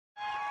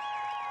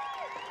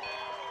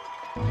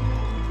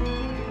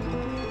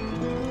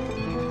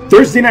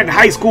Thursday night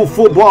high school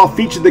football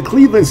featured the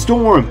Cleveland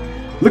Storm,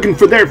 looking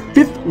for their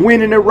 5th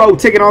win in a row,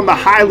 taking on the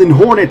Highland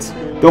Hornets.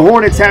 The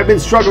Hornets have been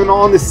struggling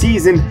on the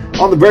season,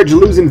 on the verge of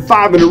losing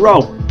 5 in a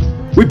row.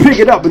 We pick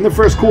it up in the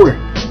first quarter.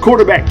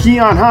 Quarterback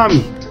Keon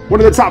Hami, one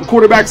of the top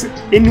quarterbacks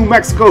in New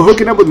Mexico,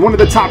 hooking up with one of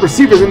the top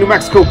receivers in New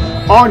Mexico,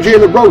 Andre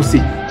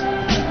LaRossi.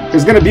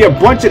 There's going to be a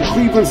bunch of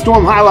Cleveland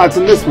Storm highlights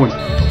in this one.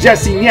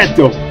 Jesse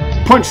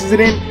Nieto punches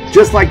it in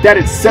just like that.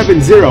 It's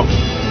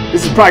 7-0.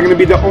 This is probably going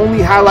to be the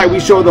only highlight we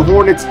show of the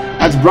Hornets.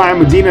 That's Brian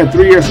Medina, a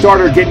 3-year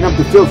starter, getting up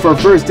the field for a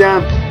first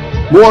down.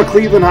 More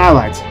Cleveland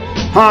highlights.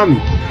 Hami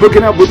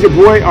hooking up with your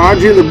boy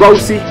Andre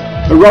LaRossi.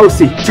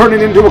 LaRossi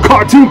turning into a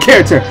cartoon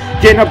character,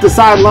 getting up the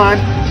sideline.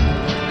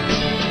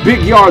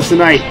 Big yards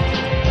tonight.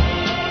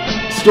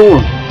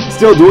 Storm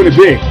still doing it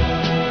big.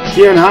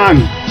 Keon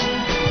Hami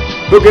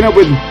hooking up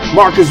with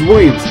Marcus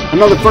Williams.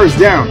 Another first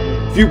down.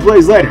 A few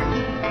plays later.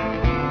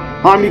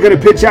 Hami going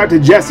to pitch out to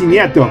Jesse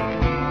Nieto.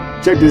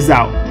 Check this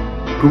out.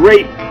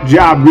 Great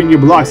job reading your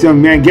blocks, young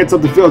man. Gets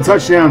up the field,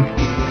 touchdown.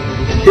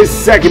 His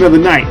 2nd of the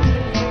night.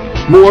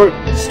 More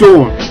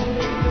Storm.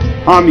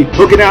 Hami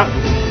hooking out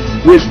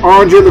with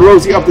Andre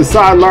LaRossi up the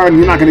sideline.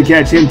 You're not going to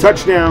catch him.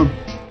 Touchdown.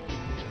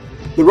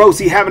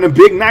 LaRossi having a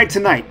big night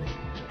tonight.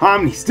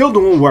 Hami still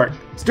doing work.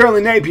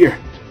 Sterling Napier.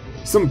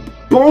 Some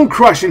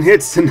bone-crushing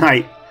hits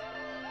tonight.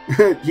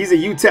 He's a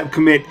UTEP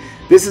commit.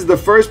 This is the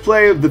first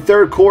play of the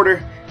 3rd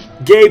quarter.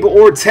 Gabe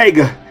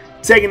Ortega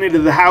taking it to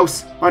the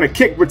house on a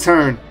kick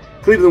return.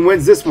 Cleveland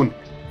wins this one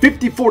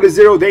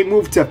 54-0. They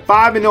move to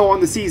 5-0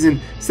 on the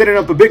season, setting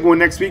up a big one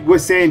next week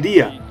with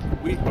Sandia.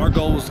 Our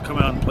goal was to come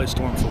out and play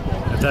Storm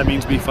football. If that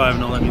means be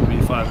 5-0, that means be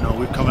 5-0.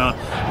 We've come out,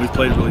 we've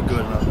played really good.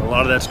 A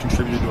lot of that's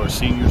contributed to our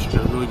seniors. We've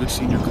got a really good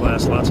senior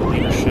class, lots of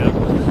leadership.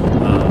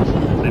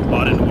 They've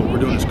bought into what we're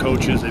doing as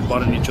coaches. They've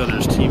bought into each other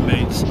as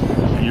teammates,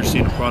 and you're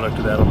seeing a product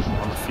of that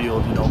on the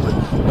field. You know,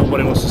 but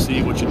nobody wants to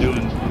see what you do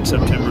in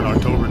September and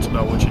October. It's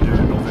about what you do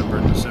in November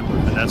and December,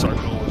 and that's our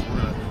goal. Is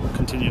we're going to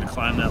continue to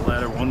climb that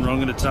ladder one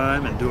rung at a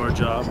time and do our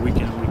job week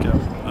in and week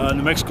out.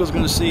 New Mexico's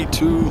going to see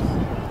 2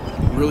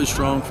 really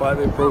strong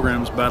 5A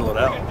programs battle it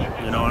out,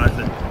 you know, and I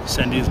think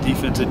Sandia's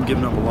defense isn't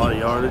giving up a lot of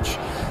yardage.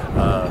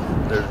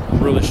 They're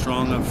really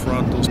strong up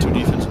front. Those 2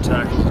 defensive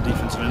tackles, the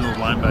defensive end, those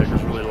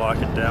linebackers really lock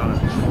it down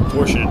and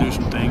force you to do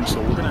some things. So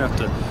we're going to have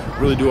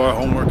to really do our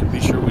homework and be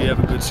sure we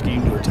have a good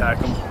scheme to attack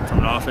them from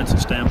an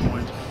offensive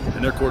standpoint.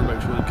 And their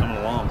quarterback's really coming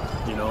along,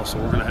 you know, so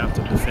we're going to have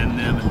to defend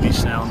them and be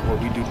sound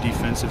what we do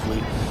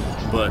defensively.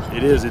 But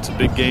it's a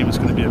big game. It's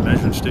going to be a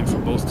measuring stick for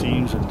both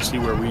teams and see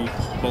where we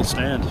both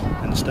stand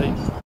in the state.